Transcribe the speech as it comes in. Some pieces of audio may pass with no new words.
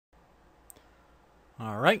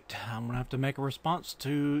Alright, I'm going to have to make a response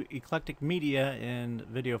to Eclectic Media in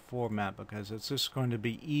video format because it's just going to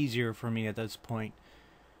be easier for me at this point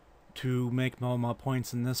to make all my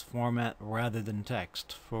points in this format rather than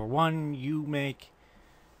text. For one, you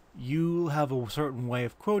have a certain way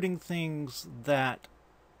of quoting things that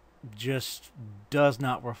just does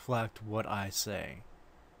not reflect what I say.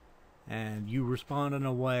 And you respond in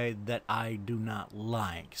a way that I do not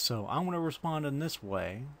like. So I'm going to respond in this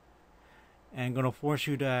way and going to force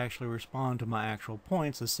you to actually respond to my actual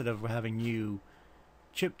points instead of having you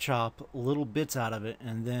chip chop little bits out of it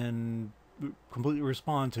and then completely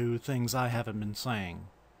respond to things I haven't been saying.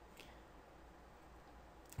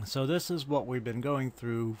 So this is what we've been going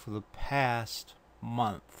through for the past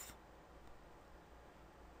month.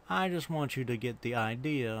 I just want you to get the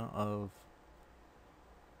idea of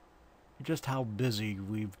just how busy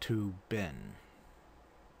we've two been.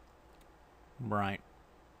 Right.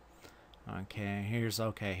 Here's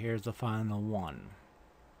the final one.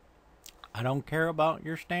 I don't care about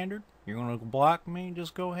your standard. You're going to block me,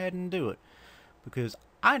 just go ahead and do it. Because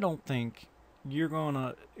I don't think you're going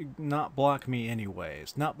to not block me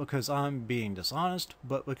anyways. Not because I'm being dishonest,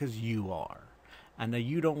 but because you are. And that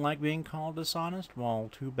you don't like being called dishonest? Well,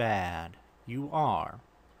 too bad. You are.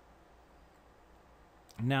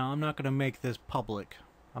 Now, I'm not going to make this public.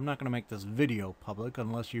 I'm not going to make this video public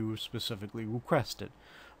unless you specifically request it.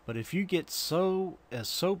 But if you get so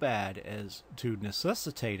bad as to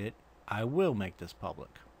necessitate it, I will make this public.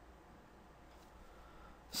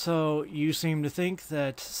 So, you seem to think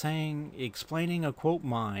that explaining a quote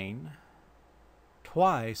mine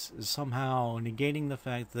twice is somehow negating the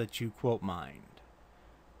fact that you quote mined.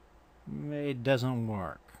 It doesn't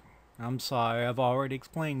work. I'm sorry, I've already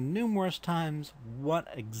explained numerous times what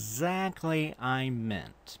exactly I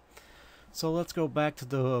meant. So let's go back to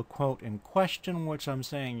the quote in question, which I'm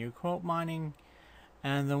saying you're quote mining,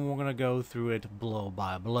 and then we're going to go through it blow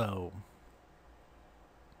by blow.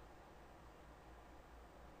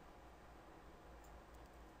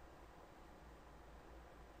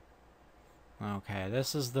 Okay,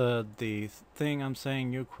 this is the thing I'm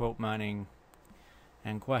saying you're quote mining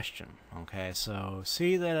in question. Okay, so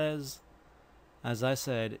see that as I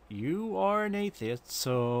said, you are an atheist,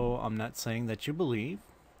 so I'm not saying that you believe.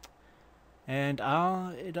 And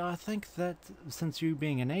I think that since you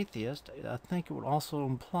being an atheist, I think it would also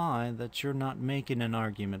imply that you're not making an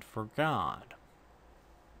argument for God.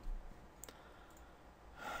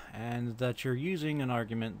 And that you're using an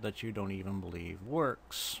argument that you don't even believe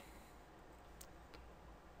works.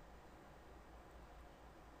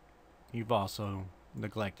 You've also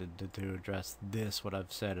neglected to address what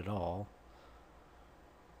I've said at all.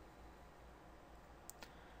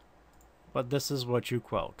 But this is what you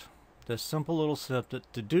quote. This simple little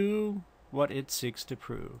snippet, to do what it seeks to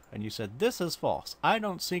prove. And you said, this is false. I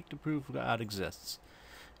don't seek to prove God exists.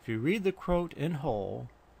 If you read the quote in whole,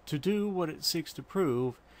 to do what it seeks to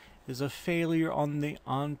prove is a failure on the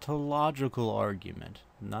ontological argument,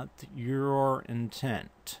 not your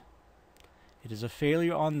intent. It is a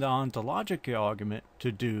failure on the ontological argument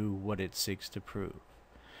to do what it seeks to prove.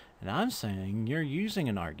 And I'm saying you're using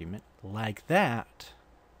an argument like that,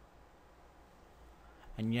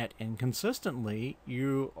 and yet inconsistently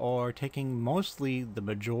you are taking mostly the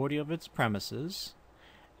majority of its premises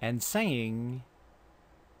and saying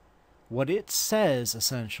what it says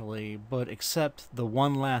essentially, but except the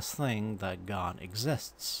one last thing, that God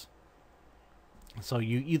exists. So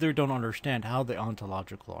you either don't understand how the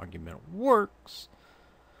ontological argument works,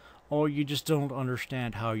 or you just don't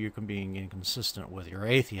understand how you're being inconsistent with your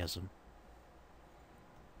atheism.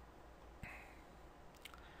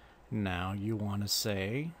 Now you want to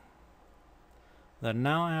say that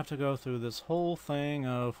now I have to go through this whole thing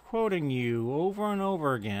of quoting you over and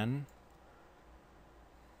over again.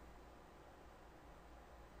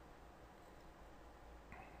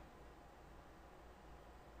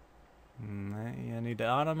 You need to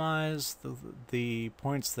itemize the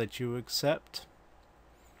points that you accept.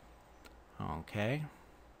 Okay.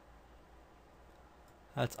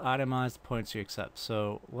 Let's itemize the points you accept.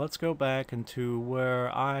 So let's go back into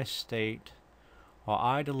where I state, or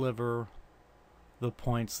I deliver the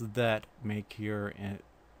points that make your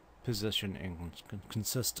position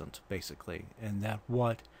inconsistent, basically. And that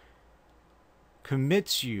what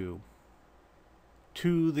commits you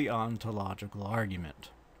to the ontological argument.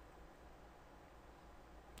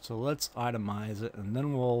 So let's itemize it, and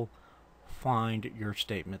then we'll find your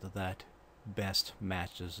statement that best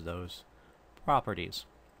matches those properties.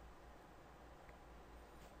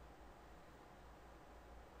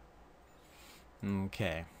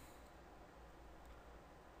 Okay.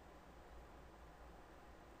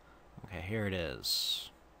 here it is.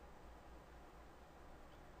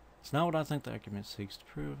 It's not what I think the argument seeks to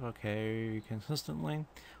prove. Okay, consistently.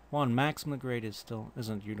 One, maximally great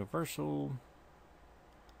isn't universal.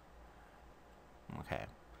 Okay.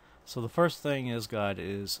 So the first thing is God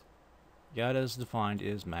as defined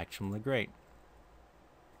is maximally great.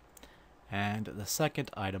 And the second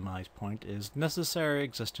itemized point is necessary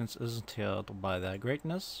existence is entailed by that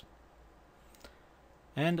greatness,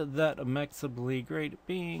 and that maximally great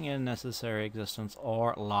being and necessary existence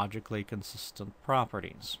are logically consistent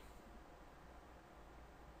properties.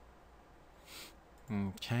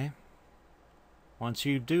 Okay. Once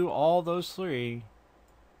you do all those three,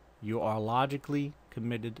 you are logically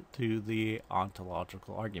committed to the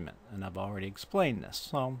ontological argument. And I've already explained this.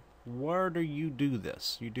 So, where do you do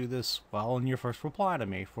this? You do this, well, in your first reply to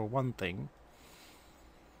me, for one thing.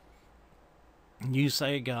 You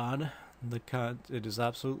say God, it is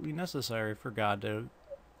absolutely necessary for God to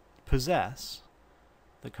possess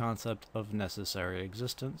the concept of necessary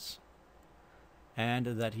existence, and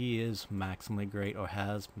that he is maximally great or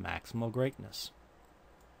has maximal greatness.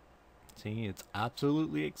 See, it's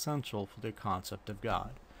absolutely essential for the concept of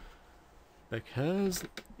God, because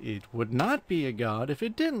it would not be a God if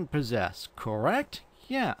it didn't possess, correct?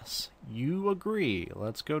 Yes, you agree.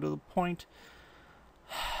 Let's go to the point.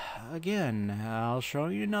 Again, I'll show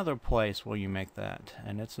you another place where you make that,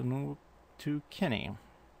 and it's to Kinney.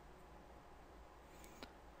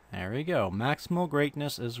 There we go. Maximal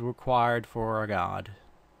greatness is required for a God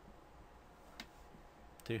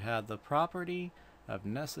to have the property of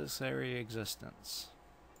necessary existence.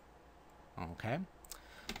 Okay,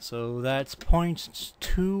 so that's points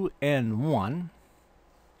 2 and 1.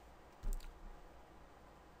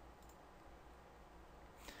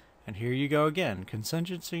 And here you go again.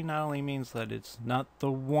 Contingency not only means that it's not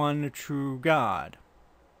the one true God.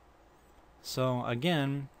 So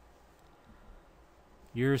again,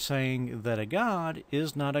 you're saying that a God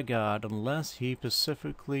is not a God unless he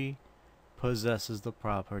specifically possesses the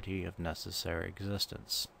property of necessary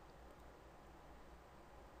existence.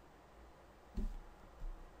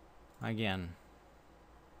 Again.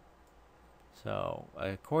 So,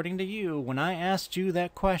 according to you, when I asked you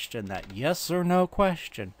that question, that yes or no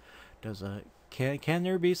question, can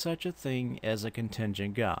there be such a thing as a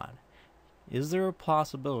contingent God? Is there a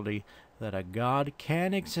possibility that a God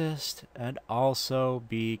can exist and also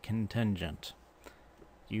be contingent?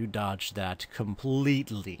 You dodged that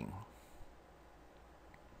completely.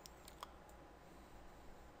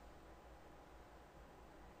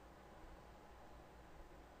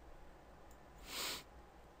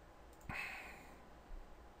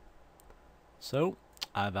 So,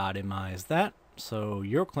 I've itemized that, so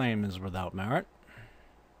your claim is without merit,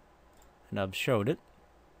 and I've showed it.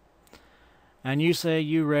 And you say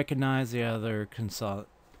you recognize the other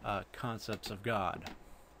concepts of God.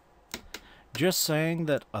 Just saying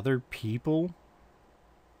that other people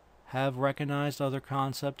have recognized other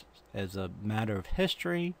concepts as a matter of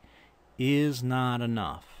history is not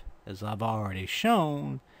enough. As I've already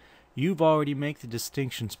shown, you've already made the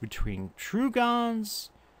distinctions between true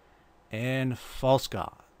gods and false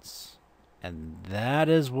gods. And that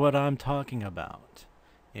is what I'm talking about.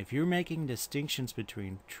 If you're making distinctions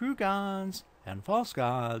between true gods and false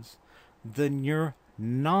gods, then you're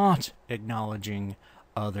not acknowledging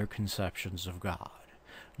other conceptions of God.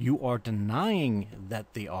 You are denying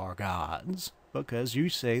that they are gods because you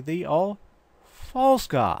say they are false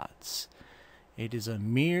gods. It is a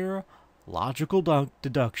mere logical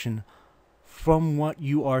deduction from what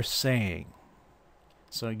you are saying.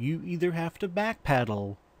 So you either have to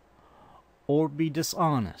backpedal or be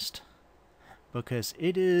dishonest, because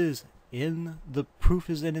it is in the proof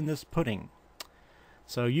is in this pudding.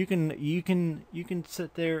 So you can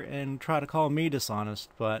sit there and try to call me dishonest,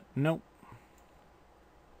 but nope,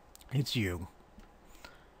 it's you.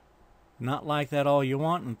 Not like that all you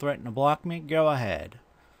want and threaten to block me? Go ahead.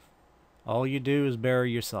 All you do is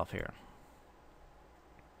bury yourself here.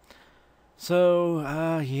 So,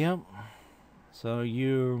 yep. So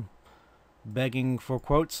you're begging for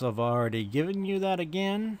quotes. I've already given you that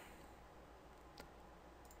again.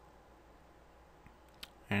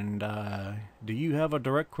 And do you have a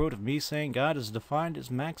direct quote of me saying God is defined as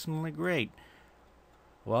maximally great?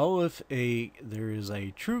 Well, if there is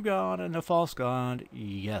a true God and a false God,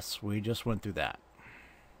 yes, we just went through that.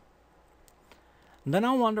 And then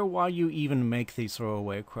I wonder why you even make these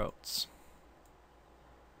throwaway quotes.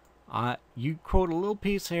 You quote a little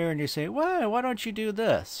piece here and you say, well, why don't you do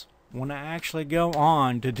this? When I actually go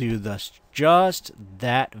on to do this, just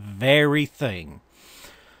that very thing.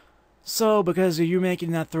 So, because you're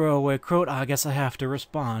making that throwaway quote, I guess I have to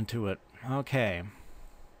respond to it. Okay.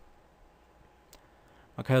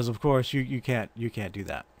 because of course you can't do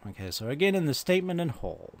that. Okay, so again, in the statement in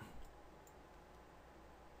whole,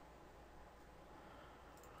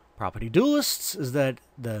 property dualists is that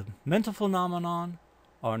the mental phenomenon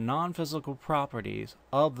are non-physical properties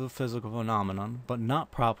of the physical phenomenon, but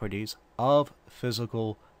not properties of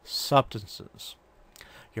physical substances.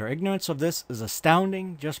 Your ignorance of this is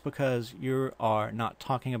astounding. Just because you are not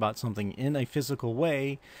talking about something in a physical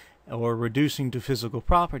way or reducing to physical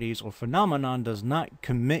properties or phenomenon does not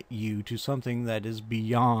commit you to something that is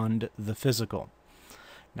beyond the physical.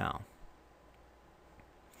 Now,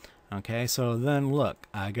 okay, so then look,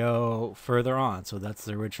 I go further on. So that's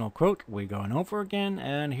the original quote. We're going over again,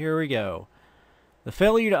 and here we go. The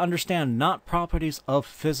failure to understand not properties of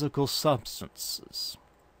physical substances.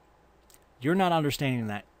 You're not understanding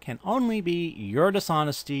that can only be your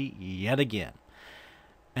dishonesty yet again.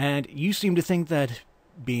 And you seem to think that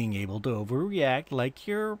being able to overreact, like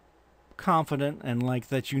you're confident and like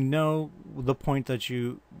that you know the point that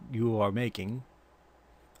you are making,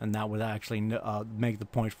 and that would actually make the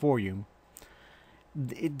point for you.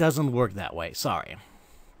 It doesn't work that way. Sorry.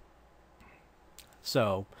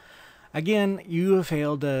 So, again, you have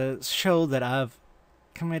failed to show that I've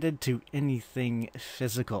committed to anything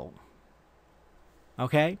physical.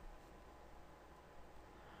 Okay?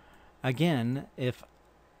 Again, if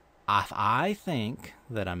I think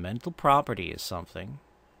that a mental property is something,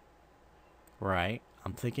 right?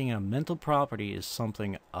 I'm thinking a mental property is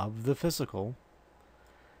something of the physical.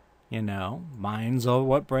 You know, minds are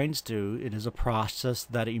what brains do. It is a process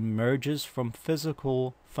that emerges from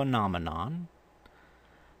physical phenomenon.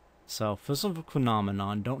 So physical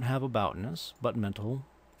phenomenon don't have aboutness, but mental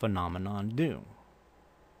phenomenon do.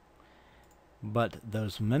 But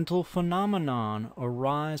those mental phenomenon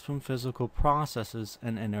arise from physical processes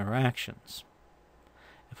and interactions.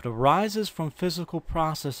 If it arises from physical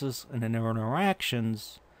processes and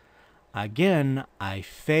interactions, again, I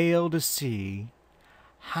fail to see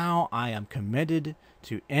how I am committed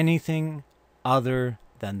to anything other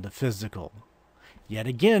than the physical. Yet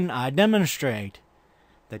again, I demonstrate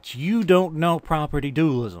that you don't know property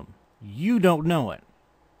dualism. You don't know it.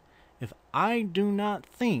 If I do not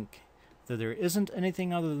think that there isn't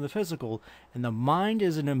anything other than the physical, and the mind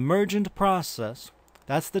is an emergent process,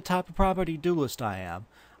 that's the type of property dualist I am.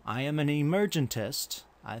 I am an emergentist.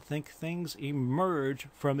 I think things emerge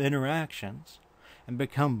from interactions and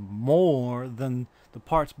become more than the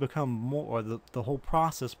parts become more, or the whole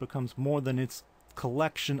process becomes more than its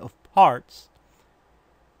collection of parts.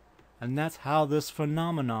 And that's how this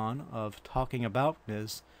phenomenon of talking about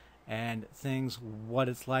this and things, what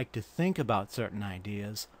it's like to think about certain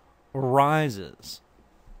ideas, arises,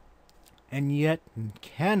 and yet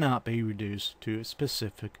cannot be reduced to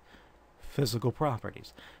specific physical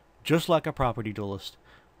properties, just like a property dualist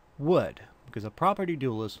would, because a property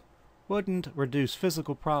dualist wouldn't reduce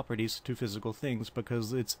physical properties to physical things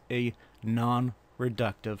because it's a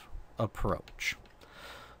non-reductive approach.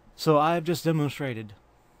 So I've just demonstrated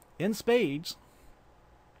in spades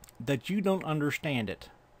that you don't understand it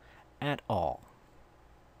at all.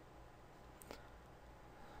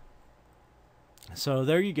 So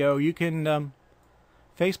there you go. You can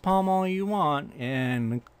facepalm all you want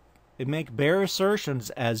and make bare assertions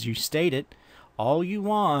as you state it all you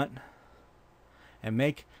want, and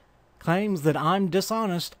make claims that I'm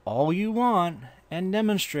dishonest all you want, and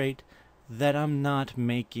demonstrate that I'm not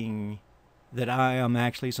making, that I am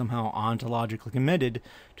actually somehow ontologically committed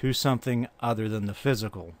to something other than the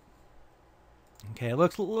physical. Okay,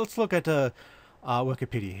 let's look at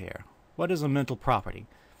Wikipedia here. What is a mental property?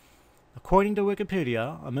 According to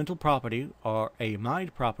Wikipedia, a mental property, or a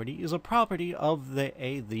mind property, is a property of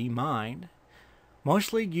the mind,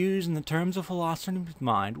 mostly used in the terms of philosophy of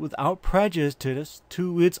mind without prejudice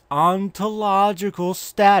to its ontological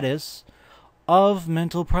status of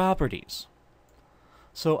mental properties.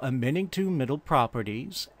 So, admitting to mental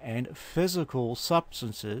properties and physical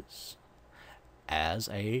substances as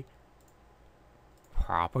a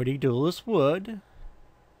property dualist would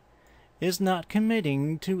is not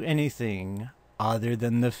committing to anything other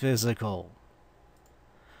than the physical.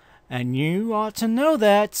 And you ought to know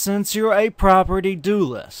that since you're a property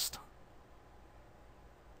dualist.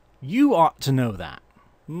 You ought to know that.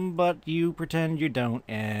 But you pretend you don't,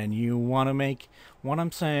 and you want to make what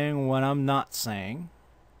I'm saying what I'm not saying.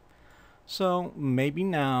 So maybe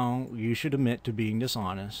now you should admit to being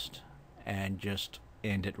dishonest and just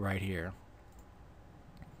end it right here.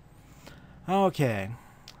 Okay.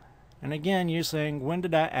 And again, you're saying, when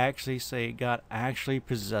did I actually say God actually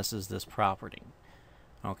possesses this property?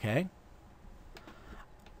 Okay.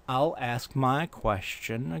 I'll ask my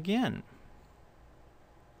question again.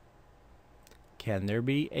 Can there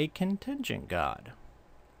be a contingent God?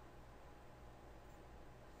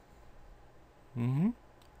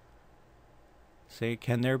 Say,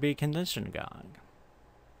 can there be a contingent God?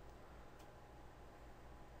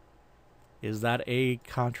 Is that a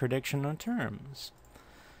contradiction of terms?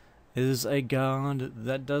 Is a God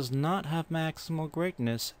that does not have maximal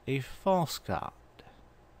greatness a false God,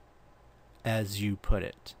 as you put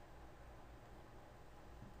it?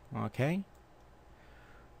 Okay?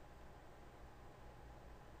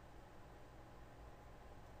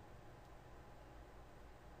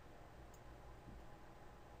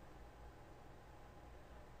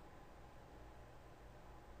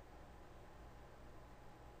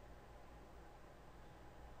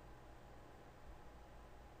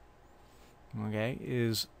 Okay,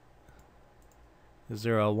 is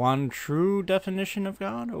there a one true definition of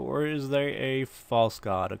God, or is there a false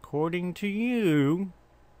God? According to you,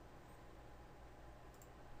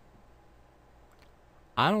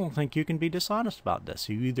 I don't think you can be dishonest about this.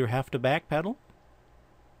 You either have to backpedal,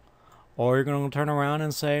 or you're going to turn around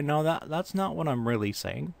and say, no, that's not what I'm really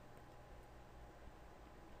saying.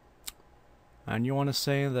 And you want to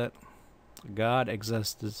say that God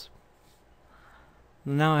exists.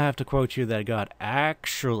 Now I have to quote you that God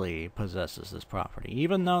actually possesses this property.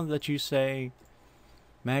 Even though that you say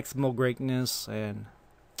maximal greatness and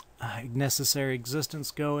necessary existence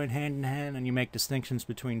go in hand, and you make distinctions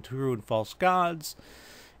between true and false gods,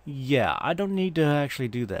 yeah, I don't need to actually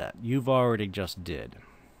do that. You've already just did.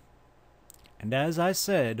 And as I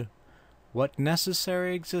said, what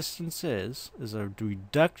necessary existence is a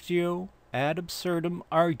reductio ad absurdum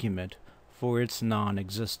argument for its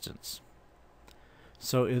non-existence.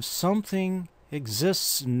 So if something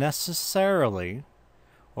exists necessarily,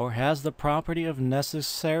 or has the property of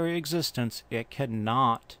necessary existence, it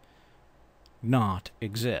cannot not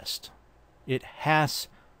exist. It has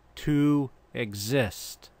to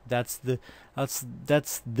exist. That's the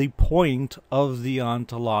point of the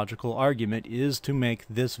ontological argument, is to make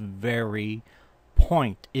this very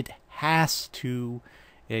point. It has to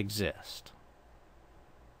exist.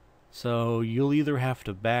 So you'll either have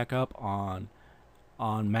to back up on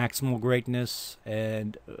maximal greatness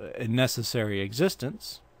and necessary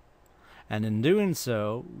existence, and in doing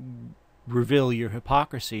so, reveal your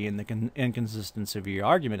hypocrisy and the inconsistency of your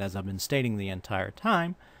argument, as I've been stating the entire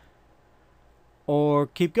time, or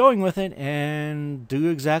keep going with it and do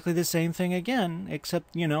exactly the same thing again,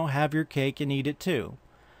 except, have your cake and eat it too.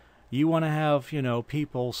 You want to have,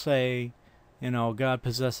 people say, God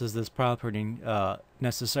possesses this property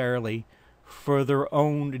necessarily for their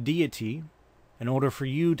own deity, in order for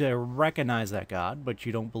you to recognize that God, but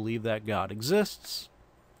you don't believe that God exists.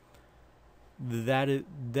 That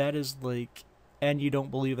is like, and you don't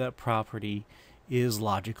believe that property is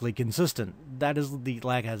logically consistent. That is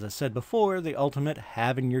like as I said before, the ultimate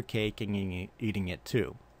having your cake and eating it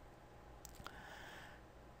too.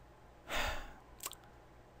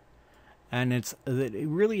 And it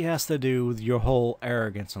really has to do with your whole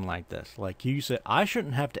arrogance and like this. Like you said, I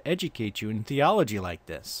shouldn't have to educate you in theology like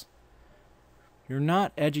this. You're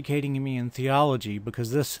not educating me in theology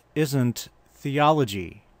because this isn't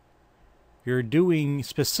theology. You're doing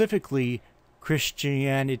specifically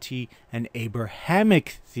Christianity and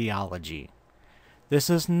Abrahamic theology. This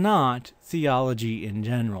is not theology in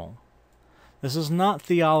general. This is not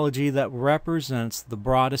theology that represents the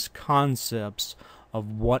broadest concepts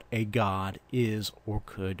of what a God is or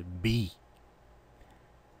could be.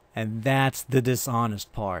 And that's the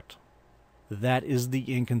dishonest part. That is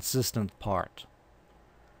the inconsistent part.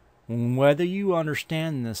 Whether you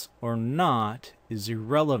understand this or not is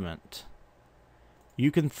irrelevant.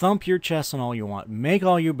 You can thump your chest on all you want, make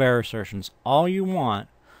all your bare assertions all you want.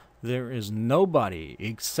 There is nobody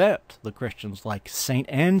except the Christians like Saint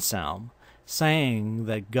Anselm saying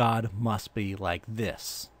that God must be like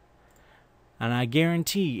this. And I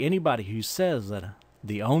guarantee anybody who says that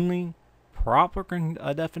the only proper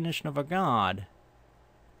definition of a God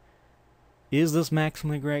is this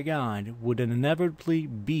maximally great God would inevitably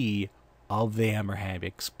be of the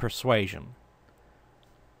Abrahamic persuasion.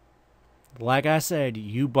 Like I said,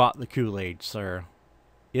 you bought the Kool-Aid, sir.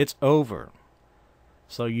 It's over.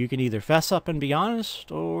 So you can either fess up and be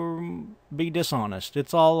honest or be dishonest.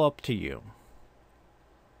 It's all up to you.